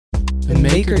een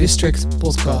Maker District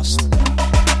podcast.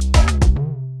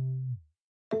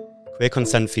 Queer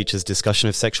Consent features discussion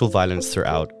of sexual violence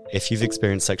throughout. If you've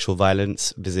experienced sexual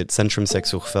violence, visit Centrum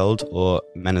Seksualgeweld or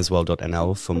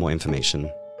menaswel.nl for more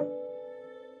information.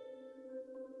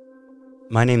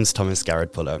 My name's Thomas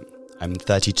Garrett Puller. I'm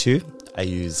 32. I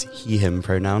use he, him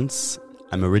pronouns.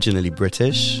 I'm originally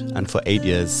British, and for 8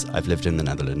 years I've lived in the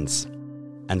Netherlands.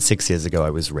 And 6 years ago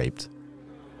I was raped.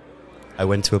 I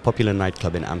went to a popular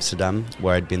nightclub in Amsterdam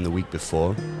where I'd been the week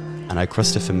before, and I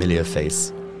crossed a familiar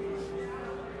face.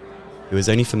 It was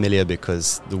only familiar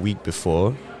because the week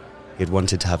before, he'd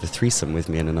wanted to have a threesome with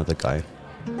me and another guy.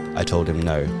 I told him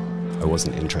no, I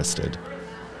wasn't interested.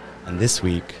 And this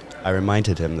week, I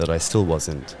reminded him that I still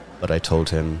wasn't, but I told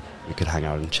him we could hang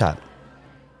out and chat.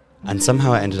 And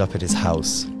somehow I ended up at his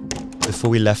house. Before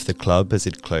we left the club, as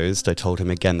it closed, I told him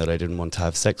again that I didn't want to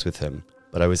have sex with him,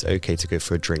 but I was okay to go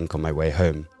for a drink on my way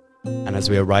home. And as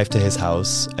we arrived to his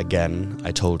house, again,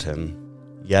 I told him.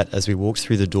 Yet, as we walked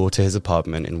through the door to his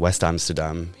apartment in West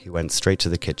Amsterdam, he went straight to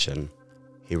the kitchen.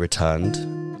 He returned,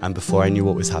 and before I knew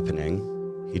what was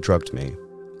happening, he drugged me.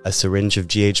 A syringe of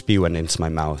GHB went into my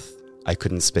mouth. I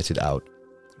couldn't spit it out.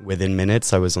 Within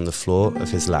minutes, I was on the floor of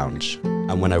his lounge.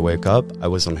 And when I woke up, I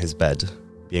was on his bed,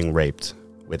 being raped,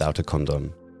 without a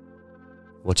condom.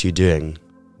 "What are you doing?"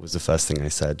 was the first thing I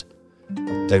said.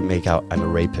 "Don't make out I'm a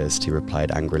rapist," he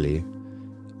replied angrily.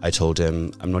 I told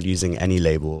him, "I'm not using any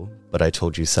label, but I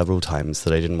told you several times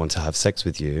that I didn't want to have sex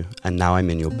with you, and now I'm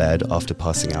in your bed after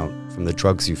passing out from the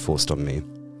drugs you forced on me."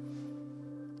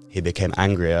 He became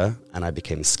angrier, and I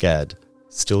became scared.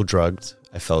 Still drugged,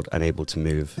 I felt unable to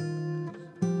move.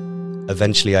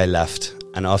 Eventually I left,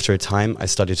 and after a time I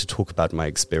started to talk about my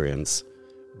experience.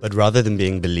 But rather than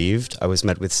being believed, I was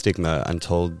met with stigma and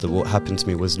told that what happened to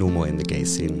me was normal in the gay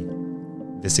scene.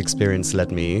 This experience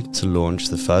led me to launch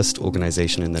the first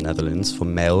organisation in the Netherlands for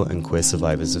male and queer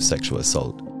survivors of sexual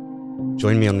assault.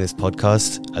 Join me on this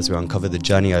podcast as we uncover the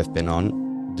journey I've been on,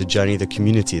 the journey the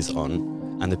community is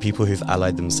on, and the people who've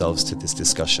allied themselves to this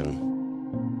discussion.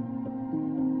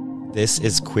 This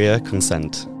is Queer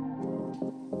Consent.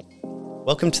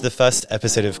 Welcome to the first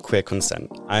episode of Queer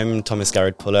Consent. I'm Thomas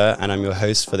Garrett Puller, and I'm your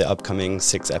host for the upcoming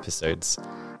 6 episodes.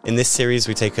 In this series,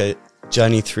 we take a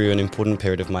journey through an important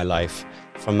period of my life,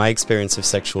 from my experience of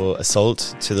sexual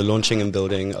assault to the launching and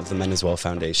building of the Menaswel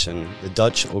Foundation, the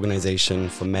Dutch organisation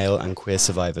for male and queer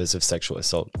survivors of sexual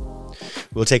assault.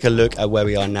 We'll take a look at where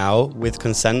we are now with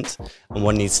consent and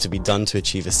what needs to be done to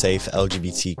achieve a safe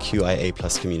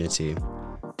LGBTQIA+ community.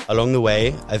 Along the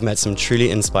way, I've met some truly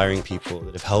inspiring people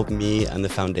that have helped me and the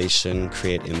foundation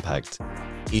create impact.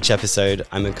 Each episode,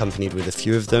 I'm accompanied with a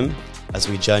few of them as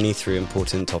we journey through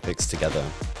important topics together.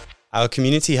 Our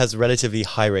community has relatively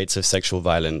high rates of sexual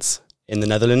violence. In the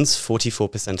Netherlands,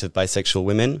 44% of bisexual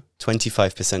women,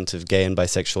 25% of gay and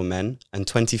bisexual men, and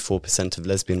 24% of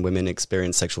lesbian women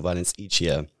experience sexual violence each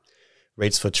year.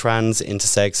 Rates for trans,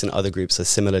 intersex, and other groups are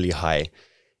similarly high.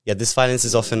 Yet this violence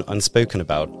is often unspoken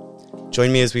about.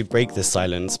 Join me as we break this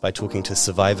silence by talking to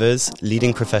survivors,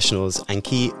 leading professionals, and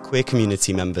key queer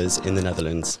community members in the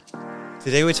Netherlands.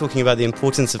 Today we're talking about the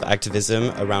importance of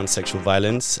activism around sexual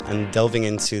violence and delving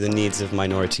into the needs of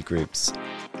minority groups.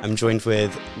 I'm joined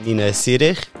with Nina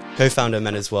Sierig, co-founder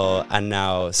Menaswel and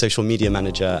now social media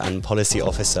manager and policy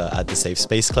officer at the Safe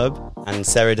Space Club, and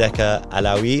Sarah Dekker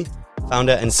Alaoui,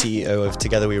 founder and CEO of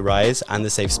Together We Rise and the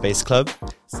Safe Space Club.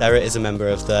 Sarah is a member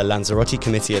of the Lanzarote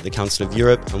Committee at the Council of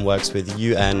Europe and works with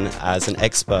UN as an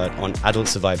expert on adult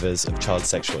survivors of child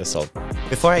sexual assault.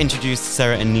 Before I introduce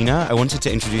Sarah and Nina, I wanted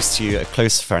to introduce to you a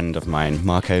close friend of mine,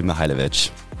 Marko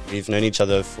Mihailovic. We've known each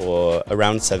other for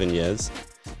around 7 years.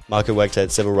 Marko worked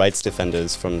at Civil Rights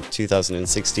Defenders from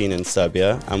 2016 in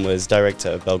Serbia and was director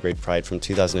of Belgrade Pride from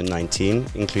 2019,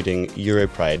 including Euro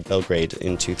Pride Belgrade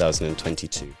in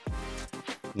 2022.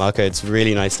 Marko, it's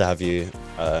really nice to have you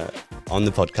on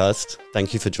the podcast.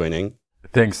 Thank you for joining.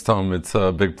 Thanks, Tom. It's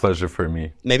a big pleasure for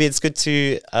me. Maybe it's good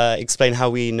to explain how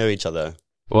we know each other.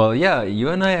 Well, yeah, you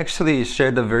and I actually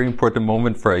shared a very important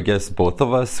moment for, I guess, both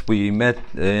of us. We met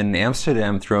in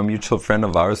Amsterdam through a mutual friend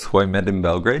of ours who I met in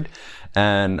Belgrade.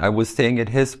 And I was staying at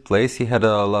his place. He had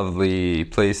a lovely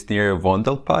place near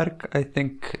Vondelpark, I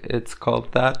think it's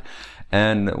called that.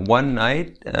 And one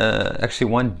night,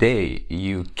 actually one day,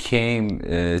 you came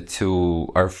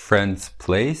to our friend's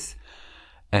place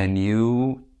and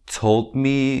you told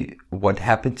me what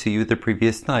happened to you the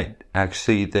previous night.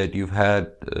 Actually, that you've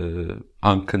had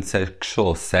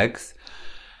unconsensual sex.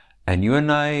 And you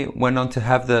and I went on to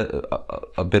have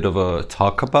a bit of a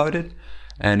talk about it.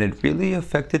 And it really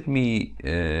affected me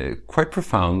quite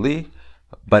profoundly.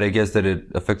 But I guess that it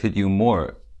affected you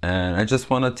more. And I just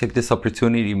want to take this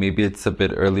opportunity. Maybe it's a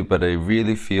bit early, but I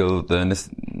really feel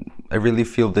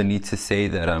the need to say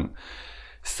that I'm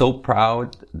so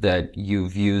proud that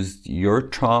you've used your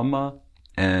trauma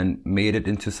and made it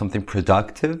into something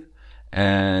productive,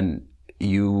 and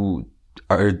you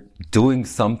are doing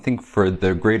something for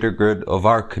the greater good of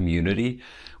our community,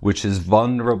 which is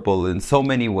vulnerable in so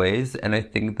many ways. And I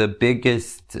think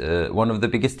one of the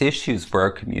biggest issues for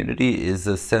our community is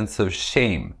a sense of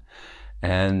shame,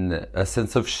 and a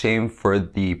sense of shame for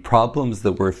the problems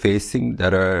that we're facing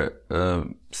that are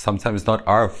sometimes not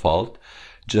our fault,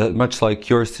 much like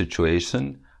your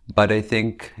situation. But I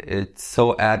think it's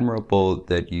so admirable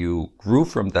that you grew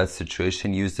from that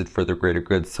situation, used it for the greater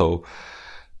good. So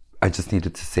I just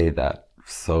needed to say that.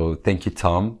 So thank you,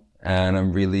 Tom. And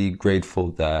I'm really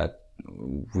grateful that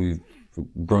we've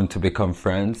grown to become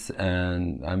friends.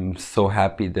 And I'm so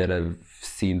happy that I've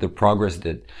seen the progress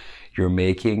that you're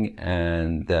making,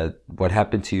 and that what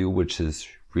happened to you, which is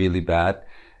really bad,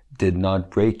 did not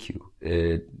break you.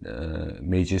 It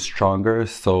made you stronger.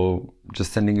 So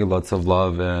just sending you lots of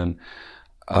love and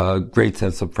a great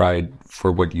sense of pride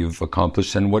for what you've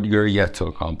accomplished and what you're yet to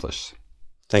accomplish.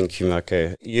 Thank you,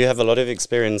 Marko. You have a lot of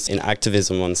experience in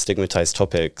activism on stigmatized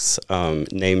topics,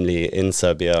 namely in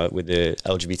Serbia with the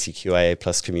LGBTQIA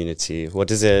plus community. What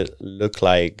does it look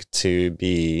like to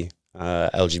be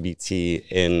LGBT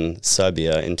in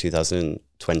Serbia in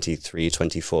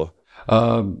 2023-24?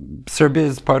 Serbia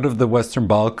is part of the Western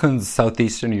Balkans,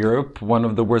 Southeastern Europe, one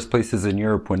of the worst places in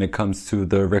Europe when it comes to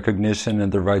the recognition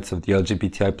and the rights of the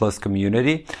LGBTI plus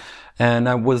community. And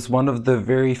I was one of the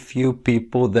very few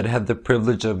people that had the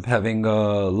privilege of having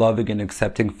a loving and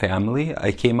accepting family.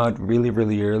 I came out really,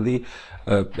 really early,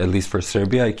 at least for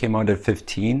Serbia. I came out at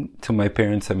 15 to my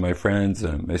parents and my friends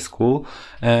and my school.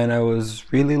 And I was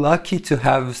really lucky to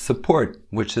have support,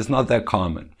 which is not that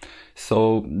common.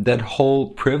 So that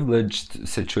whole privileged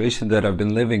situation that I've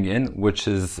been living in, which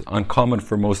is uncommon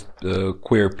for most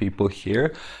queer people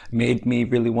here, made me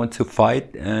really want to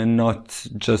fight, and not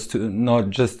just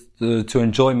to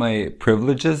enjoy my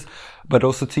privileges, but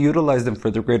also to utilize them for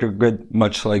the greater good,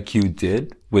 much like you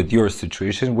did with your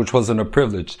situation, which wasn't a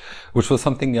privilege, which was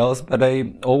something else. But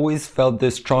I always felt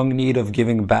this strong need of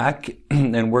giving back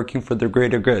and working for the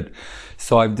greater good.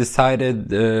 So I've decided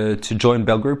to join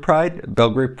Belgrade Pride.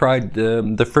 Belgrade Pride,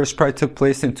 the first Pride took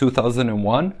place in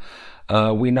 2001.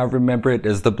 We now remember it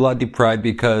as the Bloody Pride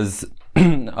because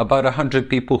about 100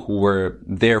 people who were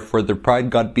there for the Pride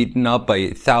got beaten up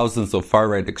by thousands of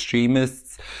far-right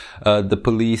extremists. The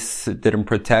police didn't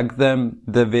protect them.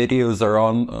 The videos are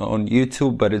on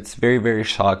YouTube, but it's very, very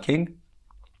shocking.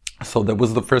 So that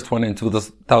was the first one in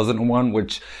 2001,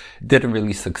 which didn't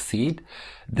really succeed.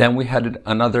 Then we had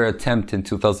another attempt in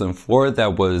 2004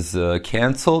 that was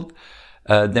cancelled.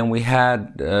 Then we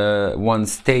had one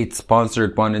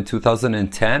state-sponsored one in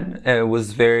 2010. It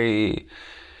was very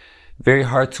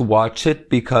hard to watch it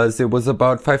because it was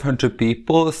about 500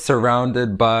 people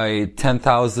surrounded by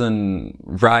 10,000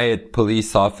 riot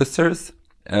police officers.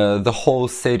 The whole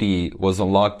city was on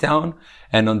lockdown.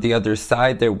 And on the other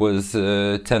side, there was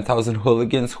 10,000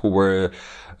 hooligans who were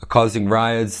causing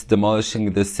riots,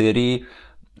 demolishing the city,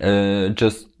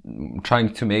 just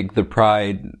trying to make the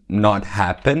Pride not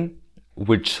happen,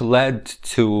 which led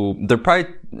to the Pride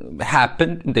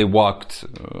happened. They walked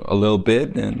a little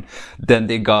bit, and then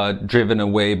they got driven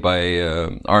away by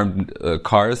armed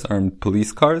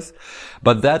police cars.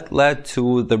 But that led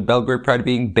to the Belgrade Pride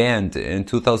being banned in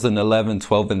 2011,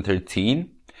 12, and 13.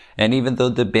 And even though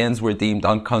the bans were deemed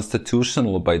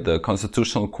unconstitutional by the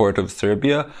Constitutional Court of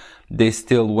Serbia, they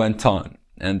still went on.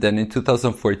 And then in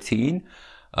 2014,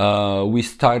 we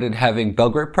started having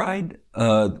Belgrade Pride,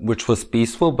 which was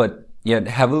peaceful, but yet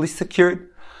heavily secured.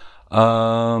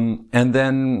 And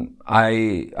then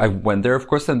I went there, of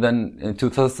course. And then in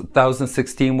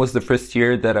 2016 was the first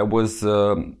year that I was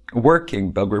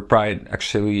working Belgrade Pride,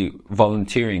 actually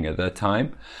volunteering at that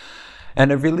time.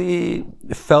 And I really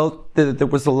felt that there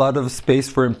was a lot of space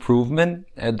for improvement.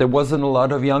 There wasn't a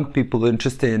lot of young people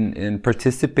interested in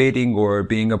participating or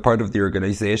being a part of the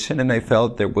organization. And I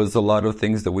felt there was a lot of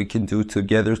things that we can do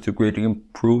together to greatly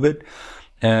improve it.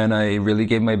 And I really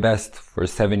gave my best for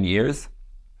 7 years.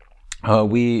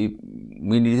 We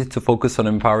needed to focus on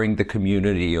empowering the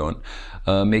community, on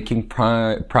making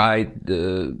Pride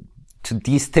to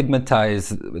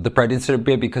destigmatize the Pride in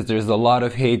Serbia, because there's a lot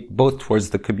of hate both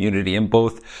towards the community and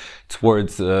both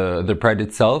towards the Pride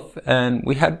itself. And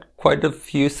we had quite a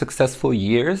few successful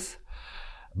years.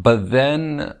 But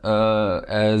then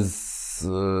as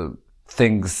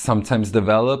things sometimes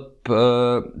develop,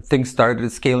 things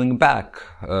started scaling back,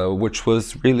 which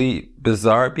was really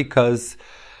bizarre because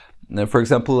For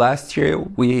example, last year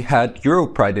we had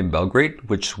Europride in Belgrade,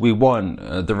 which we won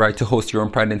the right to host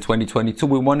Europride in 2022.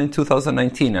 We won in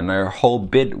 2019, and our whole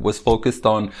bid was focused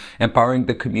on empowering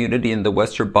the community in the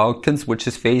Western Balkans, which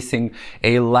is facing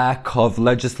a lack of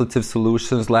legislative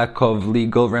solutions, lack of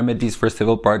legal remedies for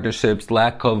civil partnerships,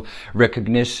 lack of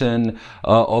recognition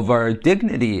of our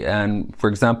dignity. And for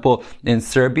example, in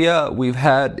Serbia, we've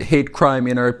had hate crime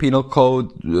in our penal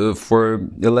code for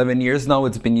 11 years now.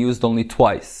 It's been used only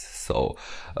twice. So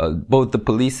both the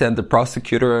police and the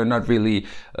prosecutor are not really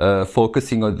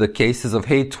focusing on the cases of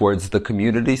hate towards the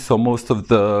community. So most of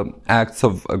the acts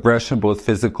of aggression, both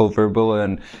physical, verbal,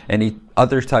 and any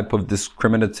other type of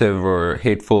discriminative or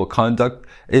hateful conduct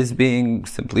is being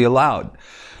simply allowed.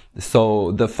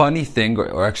 So the funny thing,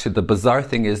 or actually the bizarre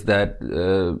thing, is that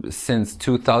since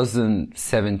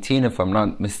 2017, if I'm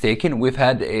not mistaken, we've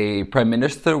had a prime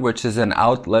minister which is an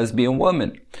out lesbian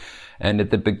woman. And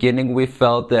at the beginning, we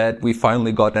felt that we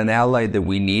finally got an ally that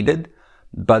we needed,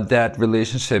 but that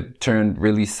relationship turned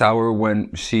really sour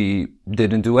when she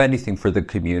didn't do anything for the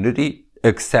community,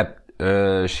 except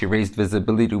she raised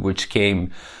visibility, which came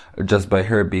just by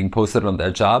her being posted on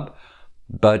that job.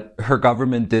 But her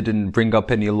government didn't bring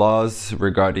up any laws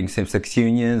regarding same-sex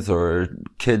unions or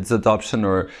kids adoption,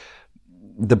 or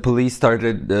the police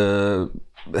started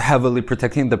heavily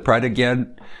protecting the Pride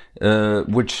again,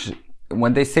 which...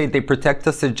 when they say they protect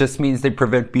us, it just means they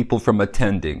prevent people from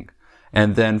attending.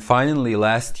 And then finally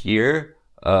last year,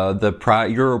 the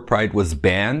Europride was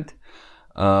banned.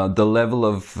 The level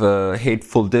of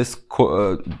hateful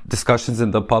discussions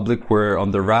in the public were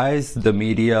on the rise. The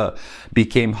media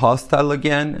became hostile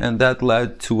again, and that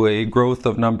led to a growth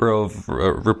of number of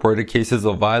reported cases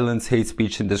of violence, hate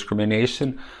speech, and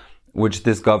discrimination, which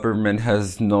this government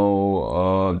has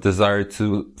no desire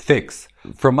to fix.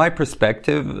 From my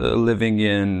perspective, living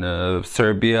in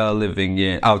Serbia,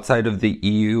 living outside of the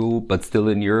EU, but still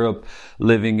in Europe,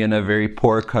 living in a very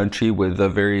poor country with a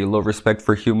very low respect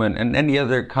for human and any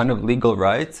other kind of legal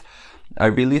rights, I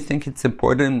really think it's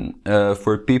important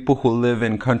for people who live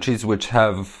in countries which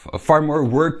have a far more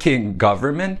working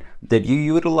government, that you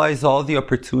utilize all the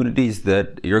opportunities that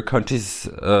your countries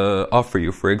offer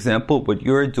you. For example, what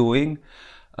you're doing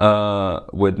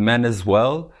with men as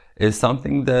well is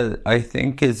something that I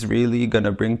think is really going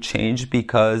to bring change,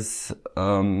 because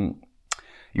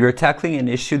you're tackling an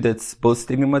issue that's both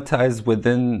stigmatized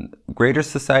within greater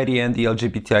society and the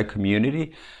LGBTI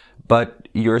community, but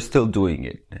you're still doing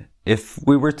it. If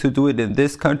we were to do it in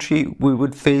this country, we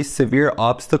would face severe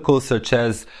obstacles, such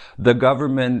as the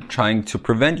government trying to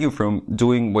prevent you from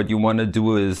doing what you want to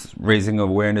do, is raising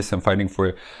awareness and fighting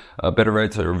for better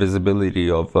rights or visibility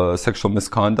of sexual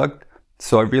misconduct.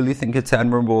 So I really think it's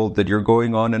admirable that you're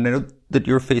going on, and I know that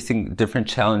you're facing different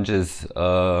challenges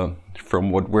from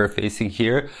what we're facing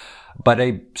here. But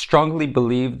I strongly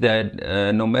believe that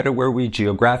no matter where we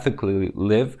geographically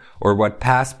live or what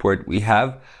passport we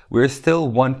have, we're still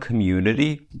one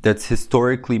community that's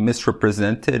historically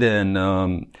misrepresented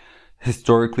and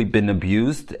historically been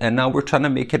abused. And now we're trying to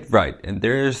make it right. And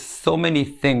there's so many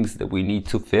things that we need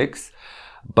to fix.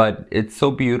 But it's so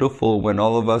beautiful when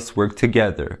all of us work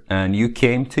together. And you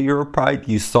came to Europride,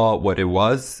 you saw what it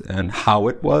was and how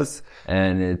it was.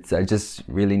 And I just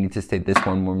really need to state this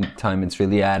one more time. It's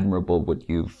really admirable what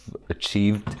you've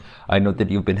achieved. I know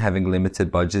that you've been having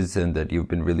limited budgets and that you've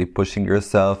been really pushing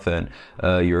yourself and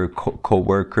your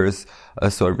co-workers.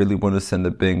 So I really want to send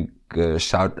a big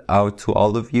shout out to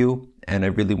all of you. And I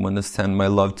really want to send my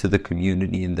love to the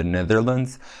community in the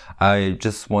Netherlands. I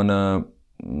just want to...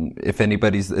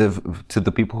 to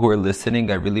the people who are listening,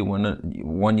 I really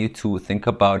want you to think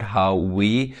about how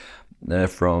we,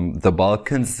 from the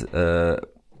Balkans,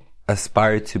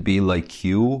 aspire to be like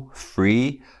you,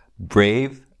 free,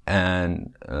 brave,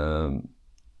 and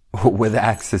with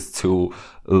access to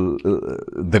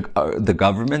the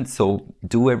government. So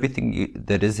do everything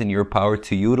that is in your power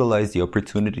to utilize the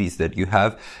opportunities that you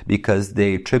have, because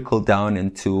they trickle down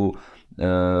into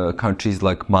countries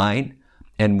like mine.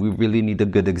 And we really need a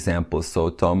good example.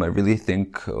 So, Tom, I really think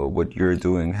what you're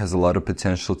doing has a lot of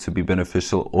potential to be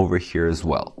beneficial over here as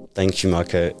well. Thank you,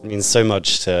 Marco. It means so much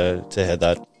to hear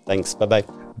that. Thanks. Bye-bye.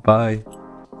 Bye.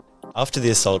 After the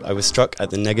assault, I was struck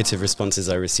at the negative responses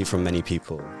I received from many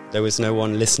people. There was no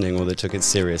one listening or that took it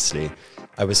seriously.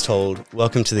 I was told,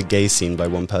 "Welcome to the gay scene" by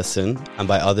one person, and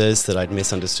by others that I'd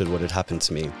misunderstood what had happened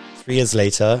to me. 3 years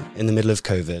later, in the middle of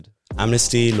COVID,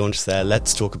 Amnesty launched their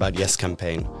Let's Talk About Yes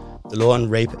campaign. The law on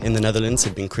rape in the Netherlands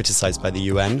had been criticized by the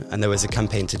UN, and there was a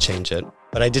campaign to change it.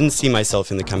 But I didn't see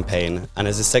myself in the campaign, and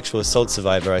as a sexual assault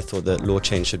survivor, I thought that law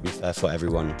change should be fair for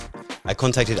everyone. I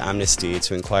contacted Amnesty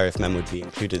to inquire if men would be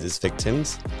included as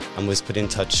victims, and was put in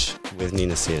touch with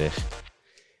Nina Serig.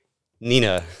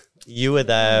 Nina, you were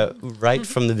there right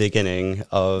from the beginning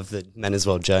of the Men as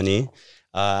Well journey.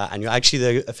 And you're actually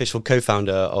the official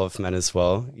co-founder of Men as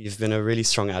Well. You've been a really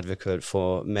strong advocate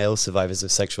for male survivors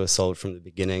of sexual assault from the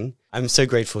beginning. I'm so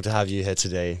grateful to have you here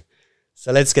today.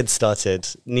 So let's get started.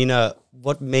 Nina,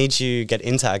 what made you get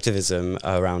into activism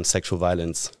around sexual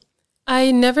violence?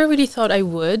 I never really thought I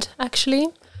would, actually.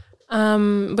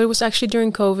 But it was actually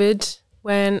during COVID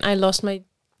when I lost my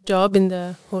job in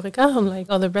the horeca.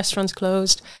 All the restaurants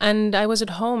closed. And I was at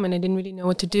home and I didn't really know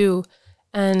what to do.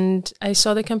 And I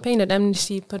saw the campaign that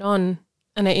Amnesty put on,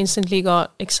 and I instantly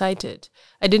got excited.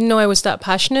 I didn't know I was that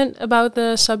passionate about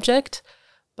the subject,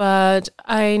 but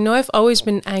I know I've always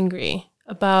been angry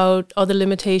about all the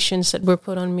limitations that were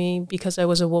put on me because I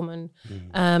was a woman.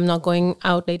 Not going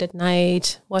out late at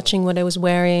night, watching what I was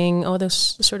wearing, all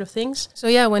those sort of things. So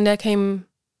yeah, when I came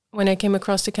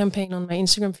across the campaign on my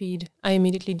Instagram feed, I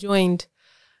immediately joined.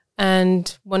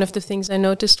 And one of the things I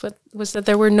noticed was that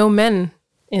there were no men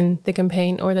in the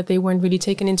campaign, or that they weren't really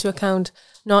taken into account,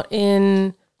 not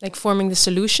in forming the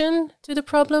solution to the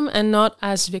problem and not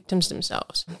as victims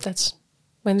themselves. That's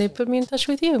when they put me in touch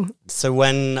with you. So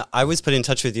when I was put in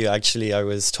touch with you, actually, I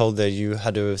was told that you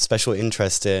had a special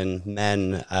interest in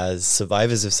men as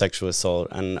survivors of sexual assault.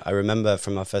 And I remember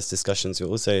from our first discussions, you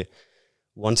also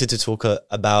wanted to talk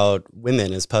about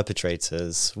women as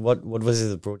perpetrators. What was it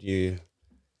that brought you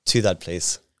to that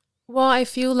place? Well, I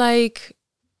feel like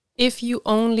if you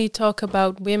only talk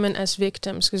about women as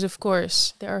victims, because of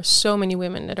course there are so many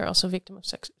women that are also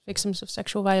victims of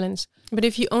sexual violence, but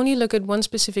if you only look at one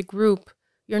specific group,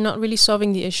 you're not really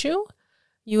solving the issue.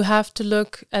 You have to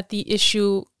look at the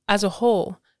issue as a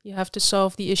whole. You have to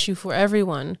solve the issue for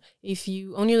everyone. If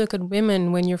you only look at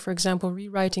women when you're, for example,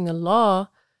 rewriting a law,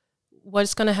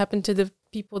 what's going to happen to the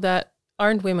people that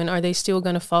aren't women? Are they still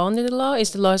going to fall under the law?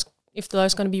 If the law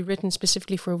is going to be written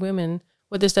specifically for women,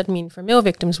 what does that mean for male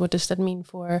victims? What does that mean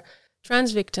for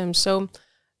trans victims? So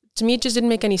to me, it just didn't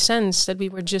make any sense that we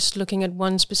were just looking at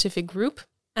one specific group.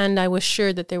 And I was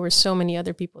sure that there were so many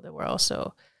other people that were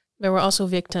also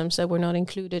victims that were not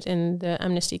included in the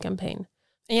Amnesty campaign.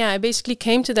 And yeah, I basically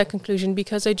came to that conclusion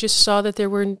because I just saw that there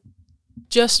were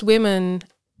just women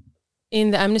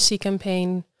in the Amnesty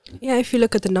campaign. Yeah, if you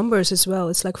look at the numbers as well,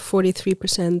 it's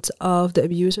 43% of the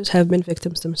abusers have been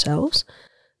victims themselves.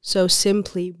 So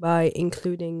simply by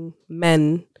including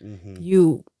men,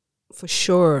 you for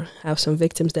sure have some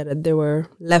victims that they were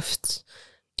left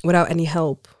without any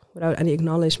help, without any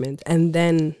acknowledgement, and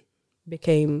then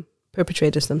became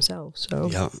perpetrators themselves. So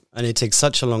yeah, and it takes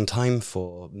such a long time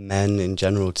for men in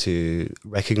general to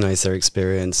recognize their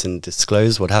experience and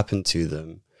disclose what happened to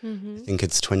them. I think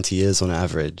it's 20 years on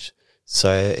average. So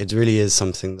it really is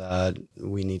something that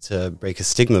we need to break a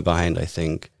stigma behind, I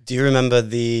think. Do you remember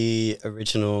the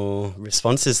original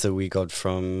responses that we got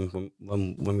from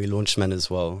when we launched Men as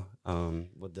Well?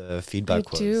 What the feedback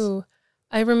was? I do.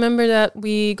 I remember that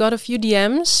we got a few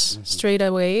DMs straight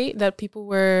away that people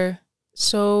were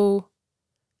so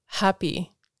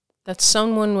happy that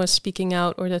someone was speaking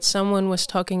out or that someone was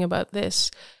talking about this.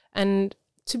 And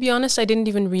to be honest, I didn't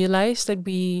even realize that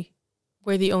we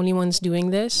were the only ones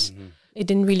doing this. It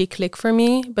didn't really click for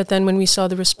me. But then when we saw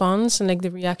the response and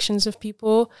the reactions of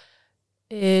people,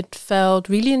 it felt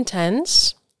really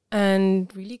intense and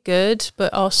really good,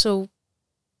 but also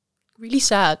really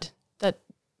sad that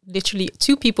literally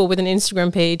 2 people with an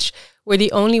Instagram page were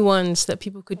the only ones that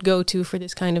people could go to for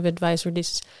this kind of advice or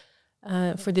this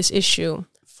for this issue.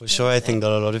 For sure, I think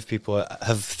that a lot of people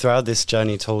have throughout this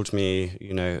journey told me,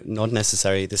 not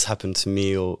necessarily this happened to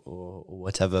me or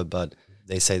whatever, but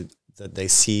they say that they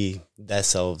see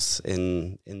themselves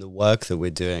in the work that we're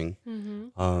doing.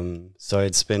 So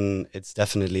it's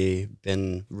definitely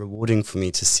been rewarding for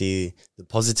me to see the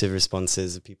positive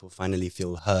responses that people finally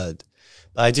feel heard.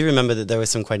 But I do remember that there were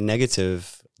some quite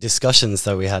negative discussions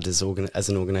that we had as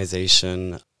an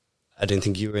organization. I don't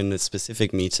think you were in a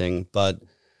specific meeting, but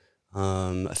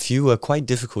a few were quite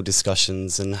difficult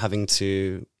discussions, and having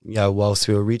to, whilst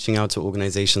we were reaching out to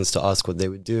organizations to ask what they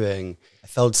were doing, I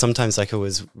felt sometimes like I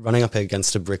was running up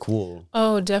against a brick wall.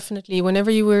 Oh, definitely. Whenever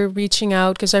you were reaching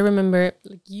out, because I remember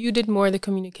you did more the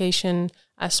communication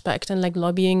aspect and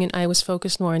lobbying, and I was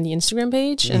focused more on the Instagram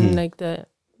page and the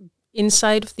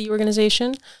inside of the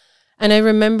organization. And I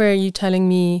remember you telling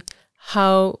me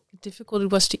how difficult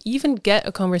it was to even get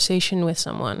a conversation with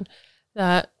someone,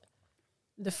 that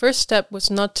the first step was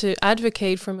not to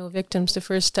advocate for male victims. The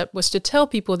first step was to tell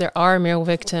people there are male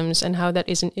victims and how that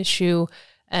is an issue.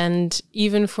 And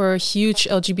even for huge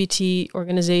LGBT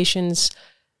organizations,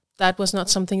 that was not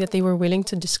something that they were willing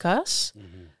to discuss.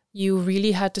 Mm-hmm. You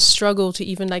really had to struggle to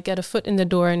even like get a foot in the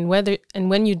door. And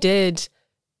when you did,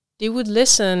 they would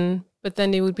listen, but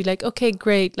then they would be like, okay,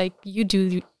 great. Like you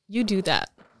do that.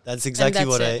 That's exactly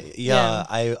what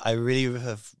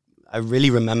I really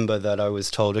remember that I was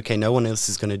told, okay, no one else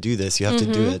is going to do this. You have to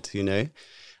do it, you know?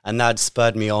 And that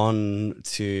spurred me on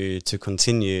to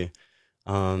continue.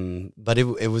 But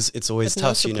it's always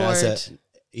tough, you know,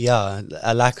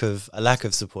 a lack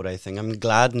of support, I think. I'm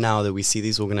glad now that we see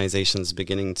these organizations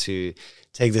beginning to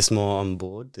take this more on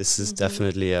board. This is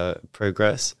definitely a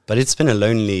progress, but it's been a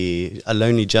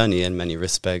lonely journey in many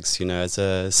respects, you know, as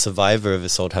a survivor of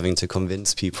assault, having to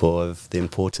convince people of the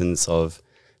importance of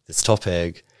this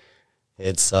topic.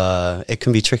 It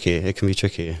can be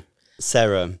tricky.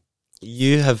 Sarah,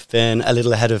 you have been a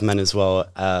little ahead of men as well.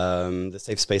 The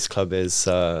Safe Space Club is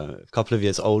a couple of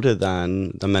years older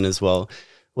than the men as well.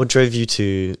 What drove you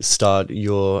to start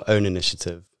your own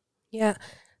initiative? Yeah,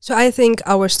 so I think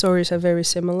our stories are very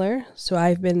similar. So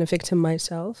I've been a victim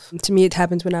myself. To me, it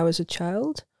happened when I was a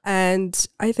child. And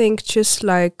I think just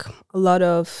like a lot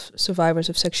of survivors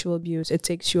of sexual abuse, it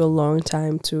takes you a long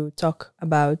time to talk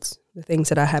about the things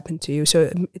that happened to you.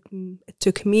 So it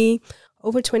took me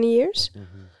over 20 years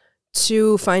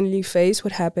to finally face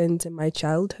what happened in my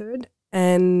childhood.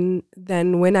 And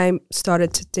then when I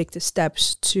started to take the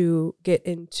steps to get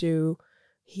into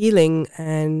healing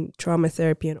and trauma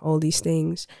therapy and all these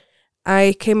things,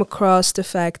 I came across the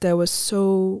fact there was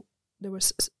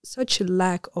such a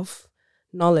lack of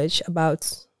knowledge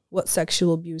about what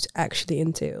sexual abuse actually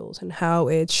entails and how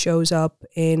it shows up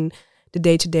in the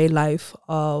day-to-day life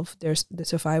of the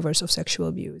survivors of sexual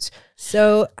abuse.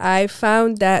 So I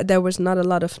found that there was not a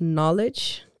lot of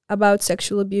knowledge about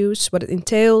sexual abuse, what it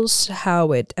entails,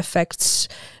 how it affects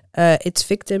its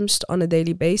victims on a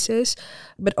daily basis,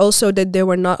 but also that there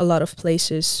were not a lot of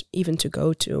places even to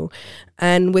go to.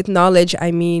 And with knowledge,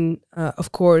 I mean,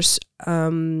 of course,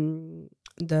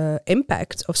 the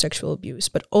impact of sexual abuse,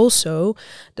 but also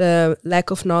the lack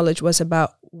of knowledge was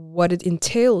about what it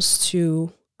entails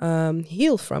to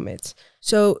heal from it.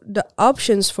 So the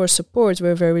options for support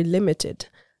were very limited.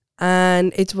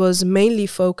 And it was mainly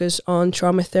focused on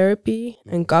trauma therapy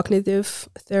and cognitive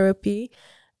therapy.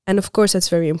 And of course, that's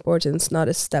very important. It's not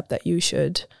a step that you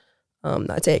should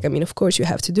not take. I mean, of course, you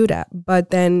have to do that.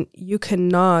 But then you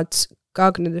cannot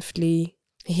cognitively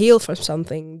heal from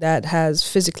something that has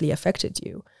physically affected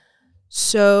you.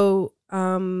 So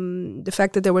the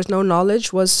fact that there was no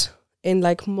knowledge was in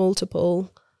like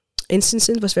multiple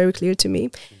instances was very clear to me.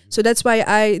 So that's why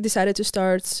I decided to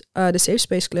start the Safe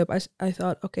Space Club. I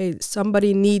thought, okay,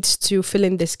 somebody needs to fill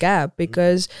in this gap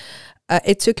because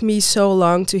it took me so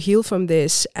long to heal from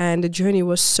this, and the journey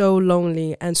was so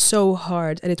lonely and so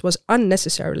hard, and it was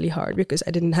unnecessarily hard because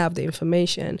I didn't have the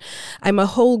information. And my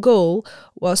whole goal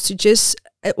was to just,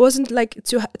 it wasn't like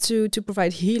to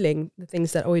provide healing, the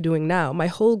things that we're doing now. My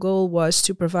whole goal was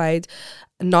to provide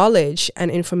knowledge and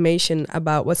information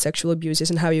about what sexual abuse is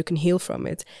and how you can heal from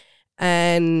it.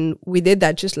 And we did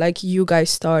that just like you guys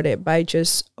started, by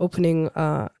just opening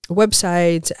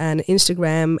websites and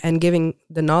Instagram and giving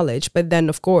the knowledge. But then,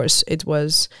 of course, it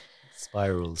was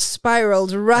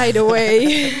spiraled right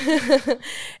away.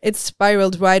 It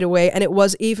spiraled right away. And it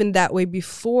was even that way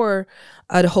before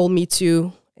the whole Me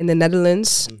Too in the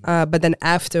Netherlands. But then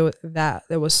after that,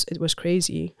 it was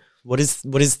crazy. What is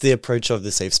the approach of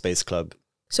the Safe Space Club?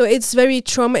 So it's very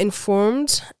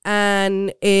trauma-informed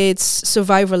and it's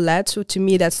survivor-led. So to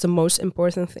me, that's the most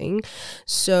important thing.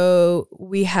 So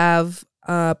we have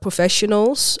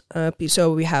professionals.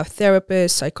 So we have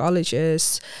therapists,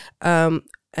 psychologists,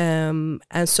 and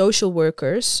social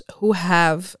workers who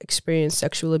have experienced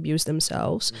sexual abuse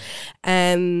themselves.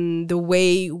 And the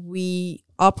way we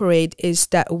operate is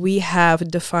that we have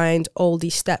defined all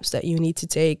these steps that you need to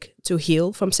take to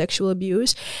heal from sexual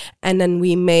abuse. And then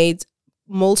we made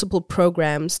multiple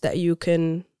programs that you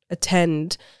can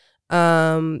attend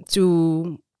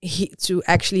to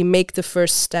actually make the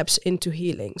first steps into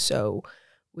healing. So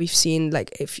we've seen,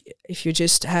 like, if you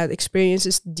just had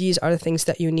experiences, these are the things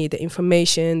that you need: the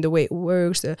information, the way it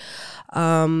works, the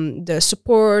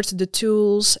support, the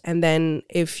tools. And then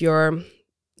if your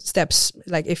steps,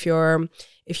 like if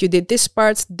you did this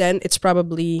part, then it's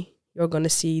probably you're going to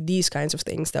see these kinds of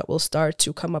things that will start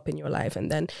to come up in your life,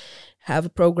 and then have a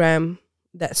program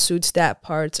that suits that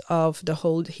part of the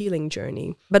whole healing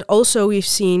journey. But also we've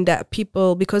seen that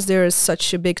people, because there is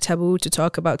such a big taboo to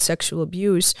talk about sexual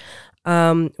abuse,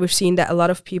 We've seen that a lot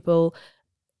of people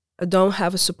don't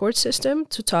have a support system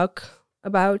to talk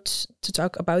about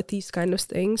these kind of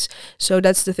things. So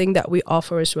that's the thing that we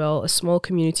offer as well, a small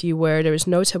community where there is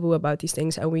no taboo about these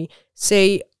things, and we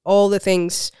say all the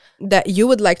things that you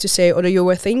would like to say or that you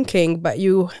were thinking, but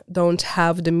you don't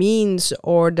have the means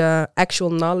or the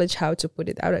actual knowledge how to put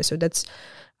it out there. So that's,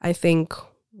 I think,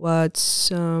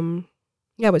 what's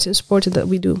important that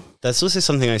we do. That's also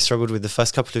something I struggled with the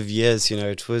first couple of years.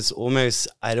 It was almost,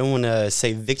 I don't want to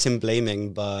say victim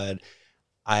blaming, but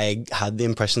I had the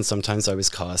impression sometimes I was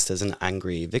cast as an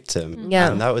angry victim.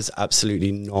 Yeah. And that was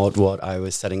absolutely not what I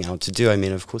was setting out to do. I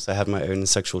mean, of course, I had my own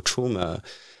sexual trauma,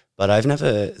 but I've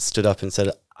never stood up and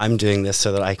said, I'm doing this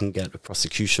so that I can get a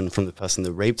prosecution from the person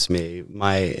that raped me.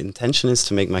 My intention is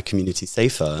to make my community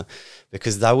safer,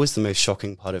 because that was the most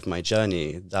shocking part of my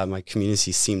journey, that my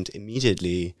community seemed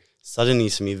suddenly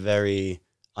to me very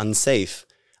unsafe.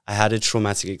 I had a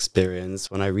traumatic experience.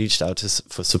 When I reached out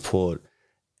for support,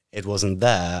 it wasn't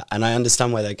there. And I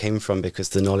understand where that came from, because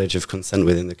the knowledge of consent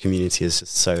within the community is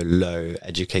just so low.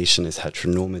 Education is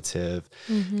heteronormative.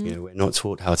 We're not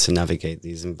taught how to navigate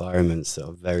these environments that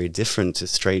are very different to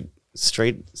straight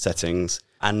settings.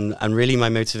 And really my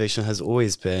motivation has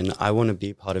always been, I want to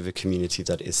be part of a community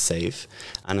that is safe.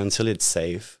 And until it's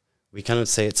safe, we cannot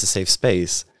say it's a safe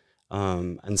space.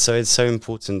 And so it's so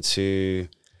important for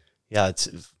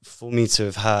me to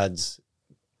have had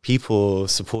people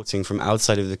supporting from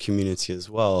outside of the community as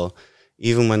well,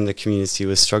 even when the community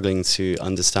was struggling to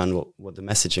understand what the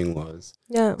messaging was.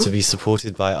 Yeah. To be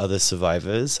supported by other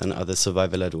survivors and other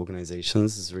survivor-led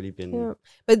organizations has really been... Yeah.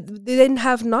 But they didn't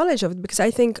have knowledge of it, because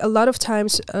I think a lot of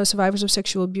times survivors of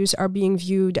sexual abuse are being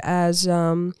viewed as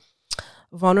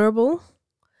vulnerable.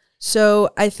 So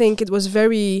I think it was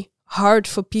very hard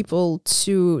for people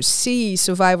to see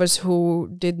survivors who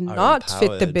did not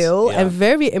fit the bill and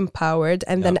very empowered,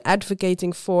 and then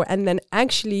advocating for, and then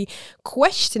actually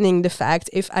questioning the fact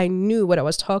if I knew what I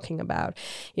was talking about,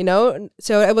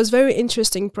 So it was a very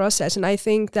interesting process. And I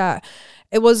think that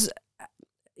it was,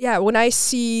 when I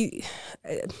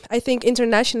think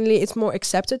internationally it's more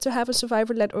accepted to have a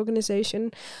survivor-led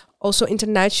organization. Also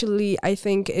internationally, I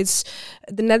think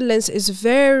the Netherlands is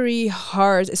very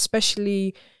hard,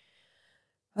 especially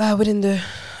within the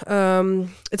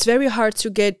it's very hard to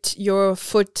get your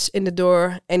foot in the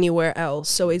door anywhere else.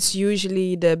 So it's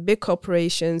usually the big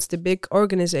corporations, the big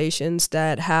organizations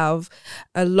that have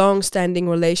a long-standing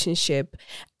relationship,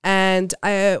 and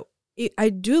I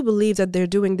do believe that they're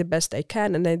doing the best they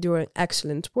can and they're doing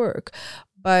excellent work.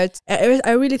 But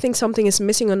I really think something is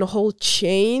missing on the whole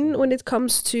chain when it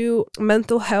comes to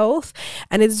mental health.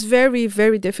 And it's very,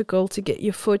 very difficult to get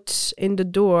your foot in the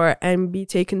door and be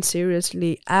taken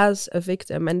seriously as a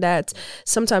victim. And that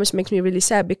sometimes makes me really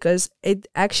sad, because it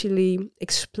actually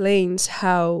explains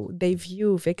how they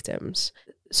view victims.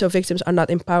 So victims are not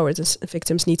empowered, and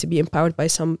victims need to be empowered by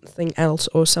something else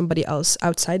or somebody else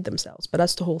outside themselves. But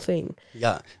that's the whole thing.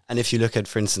 Yeah. And if you look at,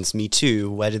 for instance, Me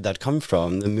Too, where did that come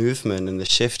from? The movement and the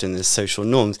shift in the social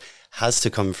norms has to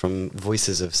come from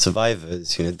voices of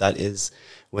survivors. That is,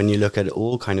 when you look at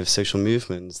all kind of social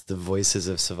movements, the voices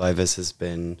of survivors has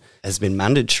been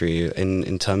mandatory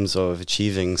in terms of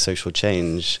achieving social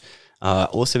change.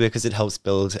 Also because it helps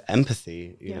build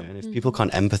empathy, and if people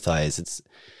can't empathize,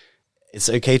 it's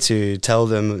okay to tell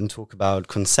them and talk about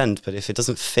consent, but if it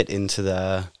doesn't fit into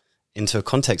a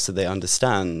context that they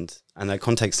understand, and that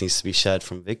context needs to be shared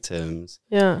from victims,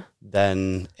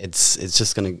 then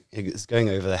it's going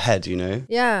over the head,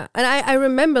 Yeah, and I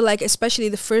remember, especially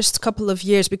the first couple of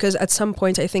years, because at some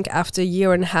point, I think after a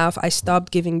year and a half, I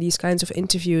stopped giving these kinds of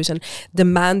interviews and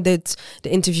demanded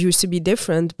the interviews to be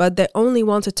different, but they only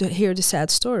wanted to hear the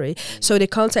sad story. So they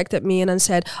contacted me and then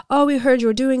said, oh, we heard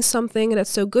you're doing something and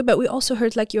that's so good, but we also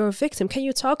heard you're a victim. Can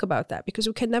you talk about that? Because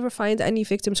we can never find any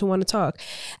victims who want to talk.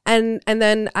 And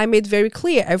then I made very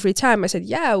clear every time, I said,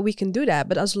 yeah, we can do that,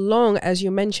 but as long as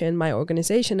you mention my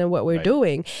organization and what we're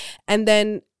doing. And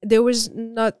then there was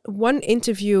not one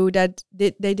interview that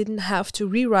they didn't have to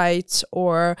rewrite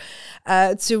or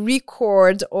to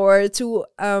record or to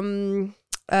how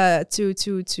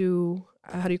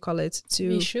do you call it? To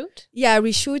reshoot? Yeah,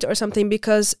 reshoot or something,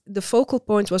 because the focal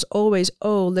point was always,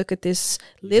 oh, look at this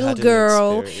little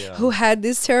girl who had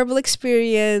this terrible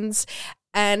experience.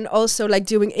 And also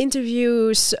doing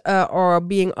interviews or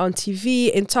being on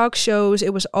TV in talk shows,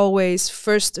 it was always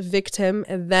first victim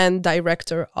and then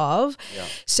director of. Yeah.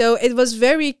 So it was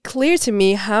very clear to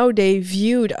me how they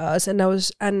viewed us, and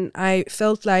I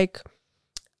felt like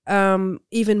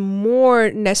even more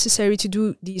necessary to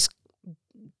do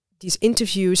these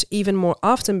interviews even more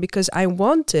often, because I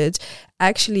wanted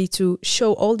actually to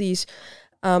show all these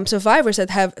survivors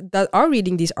that are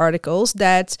reading these articles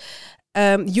that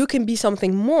you can be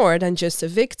something more than just a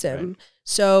victim. Right.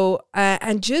 So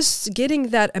and just getting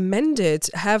that amended,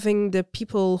 having the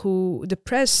people the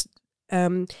press,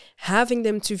 having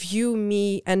them to view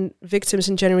me and victims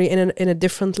in general in a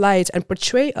different light and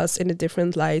portray us in a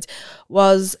different light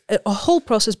was a whole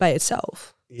process by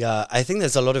itself. Yeah, I think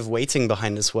there's a lot of weighting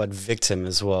behind this word victim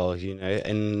as well,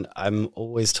 and I'm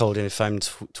always told, and if I'm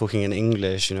talking in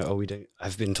English,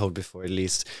 I've been told before at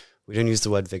least, we don't use the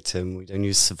word victim, we don't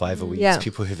use survivor, we use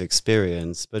people who've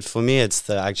experienced. But for me, it's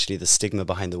actually the stigma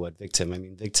behind the word victim. I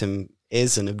mean, victim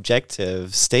is an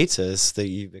objective status that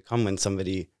you become when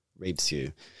somebody rapes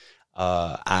you.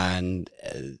 And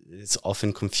it's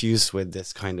often confused with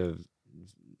this kind of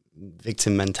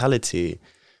victim mentality.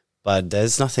 But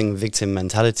there's nothing victim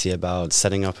mentality about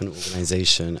setting up an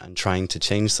organization and trying to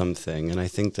change something. And I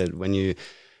think that when you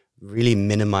really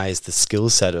minimize the skill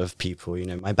set of people,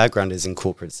 my background is in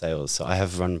corporate sales. So I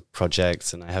have run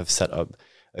projects and I have set up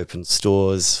open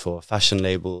stores for fashion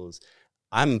labels.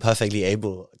 I'm perfectly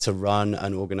able to run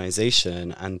an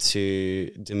organization and to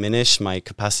diminish my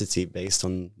capacity based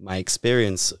on my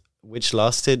experience, which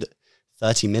lasted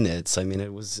 30 minutes. I mean,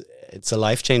 it's a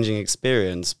life-changing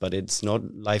experience, but it's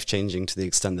not life-changing to the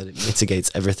extent that it mitigates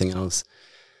everything else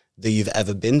that you've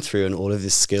ever been through and all of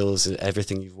the skills and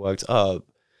everything you've worked up.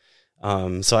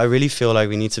 So I really feel like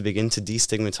we need to begin to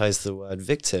destigmatize the word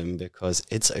victim, because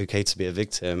it's okay to be a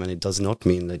victim, and it does not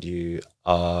mean that you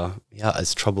are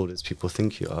as troubled as people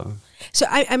think you are. So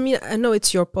I mean, I know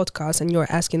it's your podcast and you're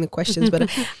asking the questions, but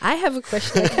I have a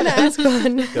question. Can I ask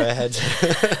one? Go ahead.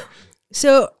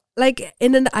 So, like,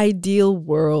 in an ideal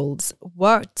world,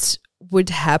 what would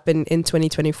happen in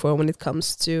 2024 when it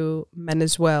comes to men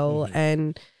as well,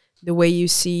 and the way you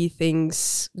see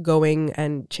things going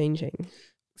and changing?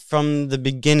 From the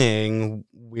beginning,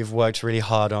 we've worked really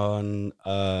hard on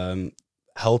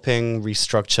helping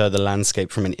restructure the landscape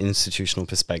from an institutional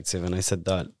perspective. And I said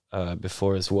that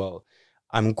before as well.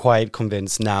 I'm quite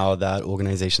convinced now that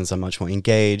organizations are much more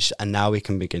engaged, and now we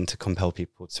can begin to compel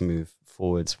people to move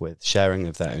forwards with sharing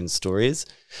of their own stories.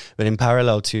 But in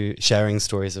parallel to sharing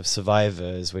stories of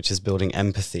survivors, which is building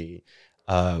empathy,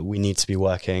 we need to be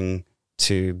working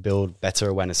to build better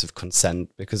awareness of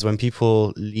consent, because when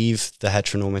people leave the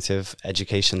heteronormative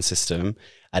education system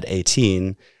at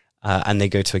 18 and they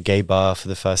go to a gay bar for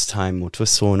the first time, or to a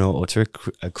sauna, or to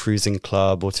a cruising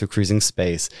club, or to a cruising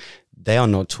space, they are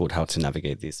not taught how to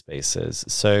navigate these spaces.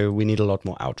 So we need a lot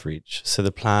more outreach. So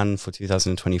the plan for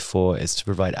 2024 is to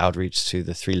provide outreach to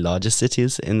the 3 largest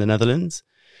cities in the Netherlands,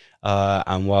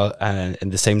 and while at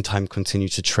the same time continue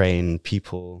to train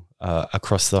people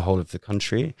across the whole of the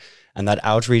country. And that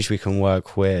outreach, we can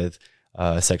work with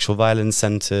sexual violence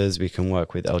centers, we can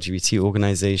work with LGBT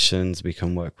organizations, we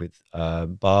can work with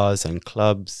bars and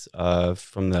clubs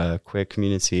from the queer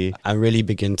community, and really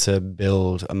begin to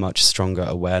build a much stronger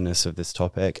awareness of this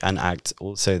topic, and act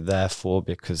also therefore,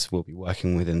 because we'll be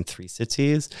working within 3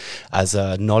 cities, as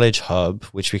a knowledge hub,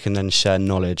 which we can then share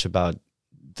knowledge about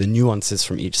the nuances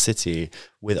from each city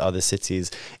with other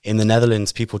cities. In the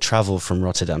Netherlands, people travel from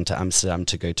Rotterdam to Amsterdam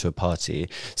to go to a party.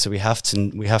 So we have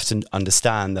to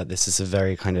understand that this is a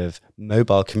very kind of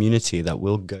mobile community that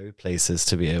will go places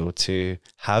to be able to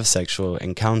have sexual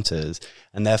encounters.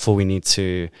 And therefore we need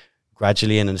to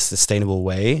gradually, in a sustainable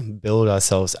way, build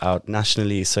ourselves out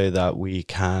nationally so that we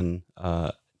can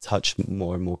touch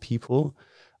more and more people.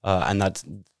 And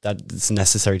that's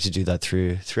necessary to do that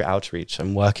through outreach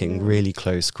and working really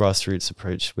close grassroots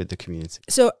approach with the community.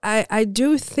 So I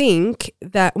do think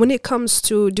that when it comes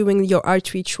to doing your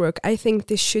outreach work, I think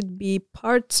this should be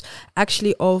part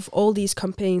actually of all these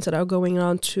campaigns that are going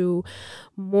on to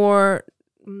more,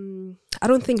 I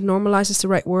don't think normalize is the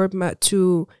right word, but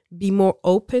to be more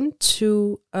open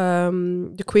to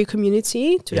the queer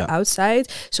community, to the outside.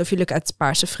 So if you look at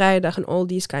Paarse Vrijdag and all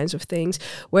these kinds of things,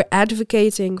 we're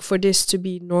advocating for this to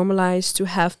be normalized, to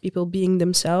have people being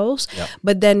themselves,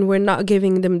 but then we're not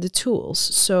giving them the tools.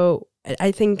 So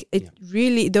I think it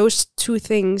really, those 2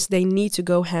 things, they need to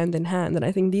go hand in hand. And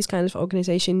I think these kinds of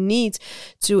organizations need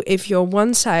to, if you're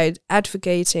one side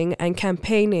advocating and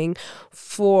campaigning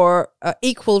for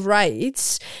equal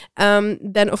rights,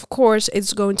 then of course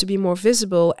it's going to be more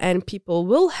visible, and people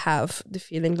will have the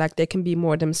feeling like they can be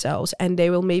more themselves, and they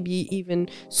will maybe even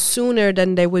sooner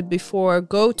than they would before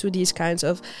go to these kinds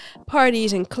of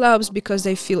parties and clubs because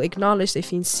they feel acknowledged, they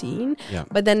feel seen.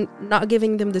 But then not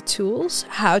giving them the tools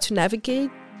how to navigate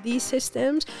these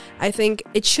systems, I think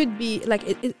it should be like,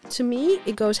 to me,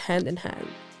 it goes hand in hand.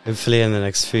 Hopefully in the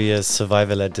next few years,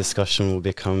 survivor-led discussion will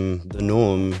become the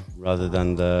norm rather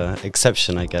than the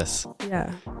exception, I guess.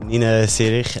 Yeah. Nina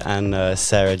Sirich and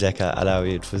Sarah Decker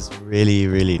Alawi, it was really,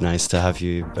 really nice to have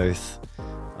you both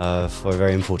for a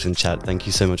very important chat. Thank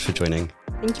you so much for joining.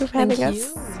 Thank you for having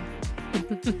us.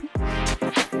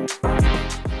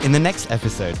 In the next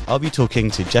episode, I'll be talking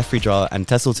to Jeffrey Draal and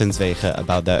Tessel Tinswege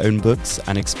about their own books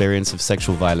and experience of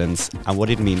sexual violence and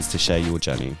what it means to share your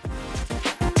journey.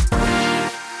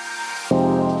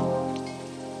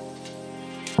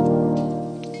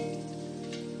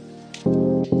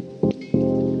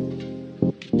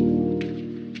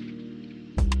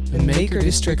 Een Maker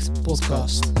District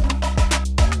podcast.